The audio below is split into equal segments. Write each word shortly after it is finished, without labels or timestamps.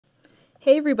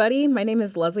Hey everybody, my name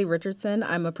is Leslie Richardson.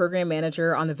 I'm a program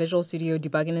manager on the Visual Studio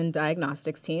Debugging and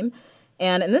Diagnostics team.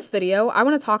 And in this video, I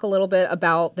want to talk a little bit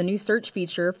about the new search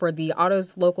feature for the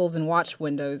autos, locals, and watch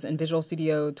windows in Visual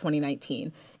Studio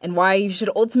 2019 and why you should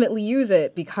ultimately use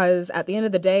it, because at the end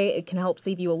of the day, it can help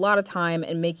save you a lot of time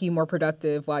and make you more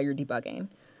productive while you're debugging.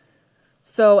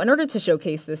 So in order to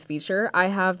showcase this feature, I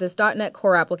have this .NET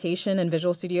Core application in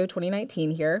Visual Studio 2019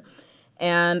 here,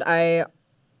 and I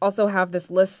also have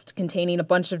this list containing a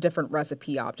bunch of different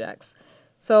recipe objects.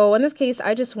 So in this case,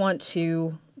 I just want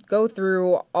to go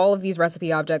through all of these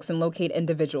recipe objects and locate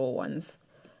individual ones.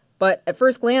 But at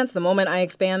first glance, the moment I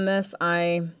expand this,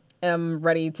 I am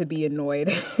ready to be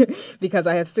annoyed because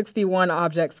I have 61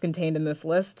 objects contained in this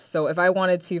list. So if I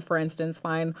wanted to, for instance,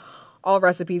 find all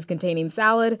recipes containing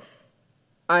salad,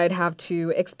 I'd have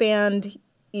to expand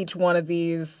each one of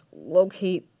these,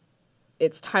 locate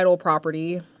its title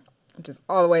property, which is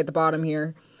all the way at the bottom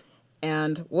here.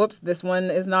 And whoops, this one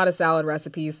is not a salad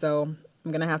recipe, so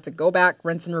I'm going to have to go back,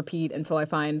 rinse and repeat until I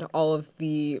find all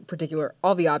the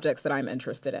objects that I'm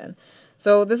interested in.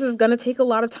 So this is going to take a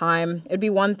lot of time. It'd be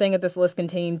one thing if this list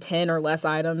contained 10 or less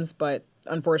items, but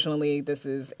unfortunately this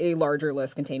is a larger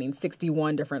list containing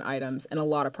 61 different items and a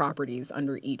lot of properties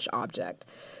under each object.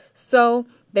 So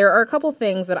there are a couple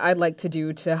things that I'd like to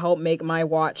do to help make my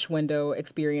watch window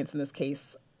experience in this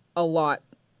case a lot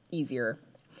easier.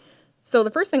 So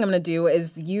the first thing I'm going to do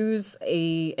is use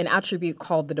an attribute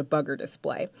called the debugger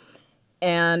display.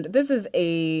 And this is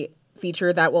a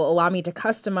feature that will allow me to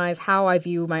customize how I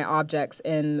view my objects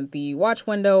in the watch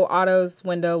window, autos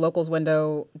window, locals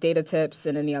window, data tips,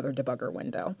 and any other debugger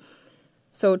window.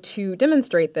 So to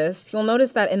demonstrate this, you'll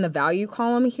notice that in the value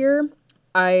column here,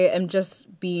 I am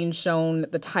just being shown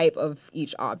the type of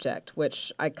each object,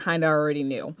 which I kind of already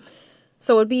knew.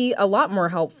 So it would be a lot more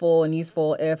helpful and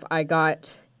useful if I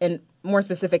got more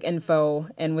specific info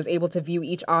and was able to view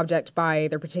each object by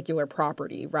their particular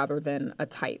property rather than a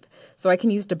type. So I can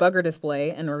use debugger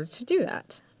display in order to do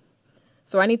that.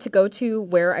 So I need to go to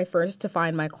where I first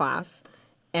define my class,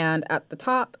 and at the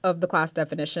top of the class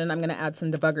definition, I'm going to add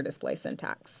some debugger display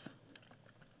syntax.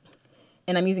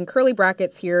 And I'm using curly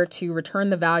brackets here to return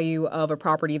the value of a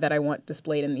property that I want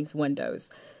displayed in these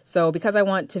windows. So because I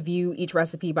want to view each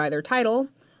recipe by their title,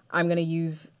 I'm going to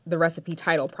use the recipe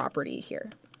title property here.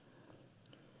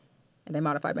 And I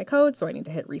modified my code, so I need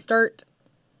to hit restart.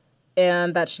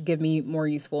 And that should give me more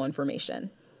useful information.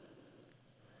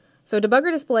 So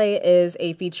debugger display is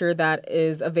a feature that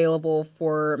is available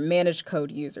for managed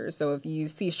code users. So if you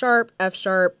use C#, F#,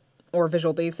 or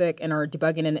Visual Basic and are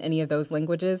debugging in any of those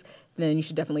languages, then you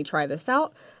should definitely try this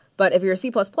out. But if you're a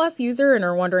C++ user and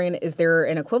are wondering, is there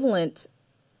an equivalent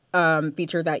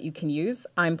feature that you can use,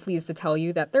 I'm pleased to tell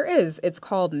you that there is. It's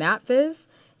called NatViz.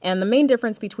 And the main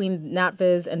difference between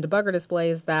NatViz and debugger display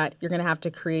is that you're going to have to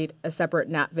create a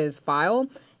separate NatViz file.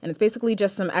 And it's basically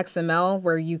just some XML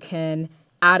where you can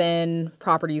add in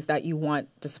properties that you want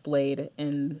displayed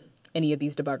in any of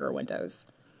these debugger windows.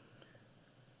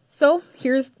 So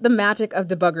here's the magic of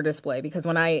debugger display, because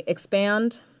when I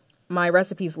expand my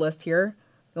recipes list here,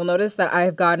 you'll notice that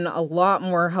I've gotten a lot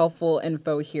more helpful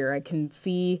info here. I can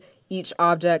see each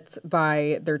object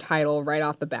by their title right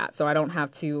off the bat, so I don't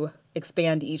have to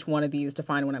expand each one of these to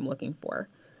find what I'm looking for.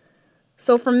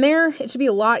 So from there, it should be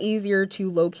a lot easier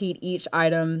to locate each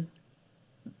item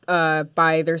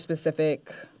by their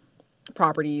specific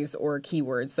properties or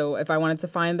keywords. So if I wanted to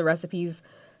find the recipes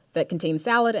that contain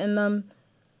salad in them,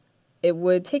 it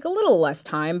would take a little less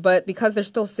time, but because there's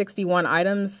still 61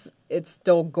 items, it's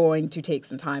still going to take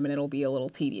some time and it'll be a little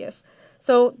tedious.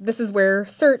 So this is where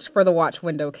search for the watch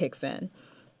window kicks in.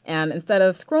 And instead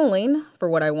of scrolling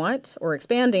for what I want or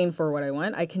expanding for what I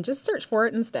want, I can just search for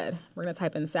it instead. We're going to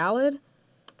type in salad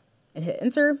and hit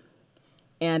enter,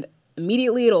 and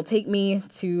immediately it'll take me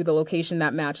to the location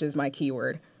that matches my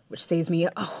keyword, which saves me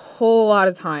a whole lot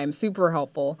of time. Super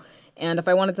helpful. And if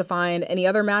I wanted to find any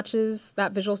other matches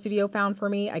that Visual Studio found for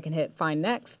me, I can hit Find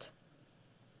Next,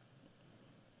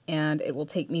 and it will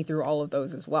take me through all of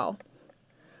those as well.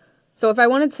 So if I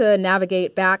wanted to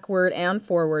navigate backward and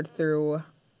forward through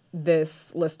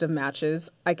this list of matches,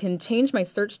 I can change my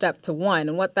search depth to 1.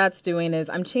 And what that's doing is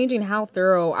I'm changing how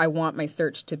thorough I want my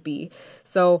search to be.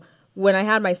 So when I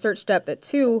had my search depth at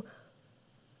 2,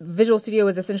 Visual Studio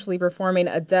is essentially performing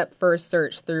a depth-first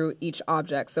search through each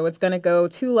object. So it's going to go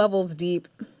 2 levels deep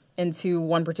into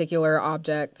one particular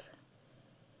object,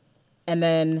 and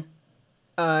then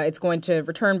it's going to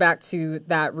return back to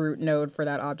that root node for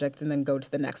that object and then go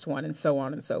to the next one, and so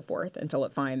on and so forth until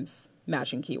it finds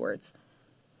matching keywords.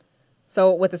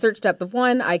 So with a search depth of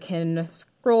 1, I can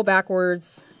scroll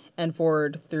backwards and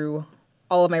forward through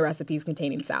all of my recipes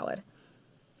containing salad.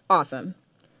 Awesome.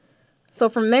 So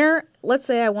from there, let's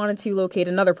say I wanted to locate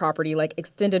another property like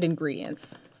extended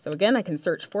ingredients. So again, I can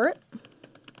search for it.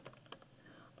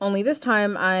 Only this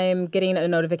time I'm getting a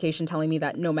notification telling me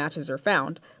that no matches are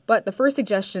found. But the first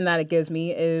suggestion that it gives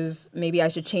me is maybe I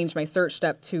should change my search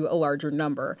step to a larger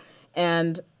number.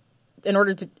 And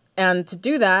to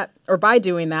do that, or by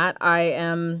doing that, I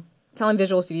am telling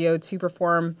Visual Studio to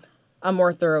perform a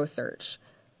more thorough search.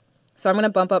 So I'm going to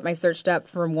bump up my search step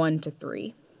from 1 to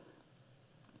 3.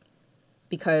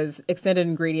 Because extended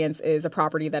ingredients is a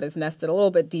property that is nested a little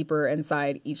bit deeper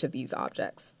inside each of these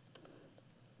objects.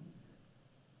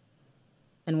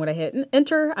 And when I hit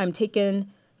enter, I'm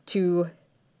taken to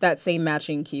that same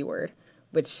matching keyword,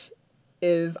 which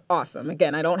is awesome.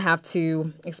 Again, I don't have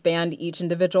to expand each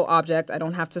individual object. I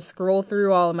don't have to scroll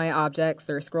through all of my objects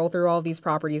or scroll through all of these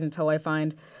properties until I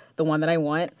find the one that I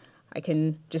want. I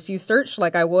can just use search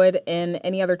like I would in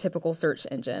any other typical search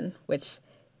engine, which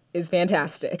is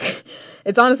fantastic.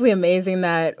 It's honestly amazing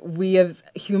that we as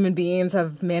human beings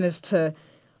have managed to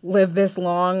live this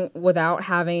long without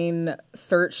having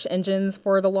search engines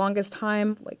for the longest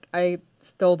time. Like, I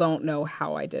still don't know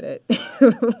how I did it.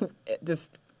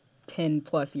 Just 10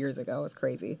 plus years ago. It's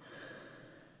crazy.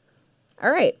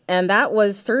 All right, and that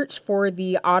was search for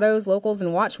the autos, locals,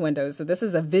 and watch windows. So this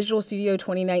is a Visual Studio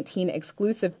 2019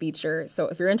 exclusive feature. So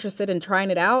if you're interested in trying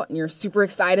it out and you're super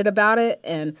excited about it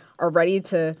and are ready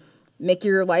to make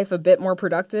your life a bit more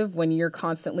productive when you're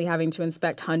constantly having to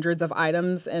inspect hundreds of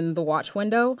items in the watch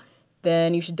window,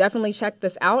 then you should definitely check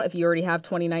this out if you already have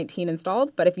 2019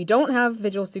 installed. But if you don't have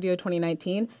Visual Studio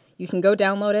 2019, you can go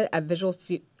download it at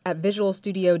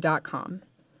visualstudio.com.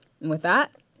 And with that,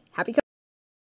 happy coding.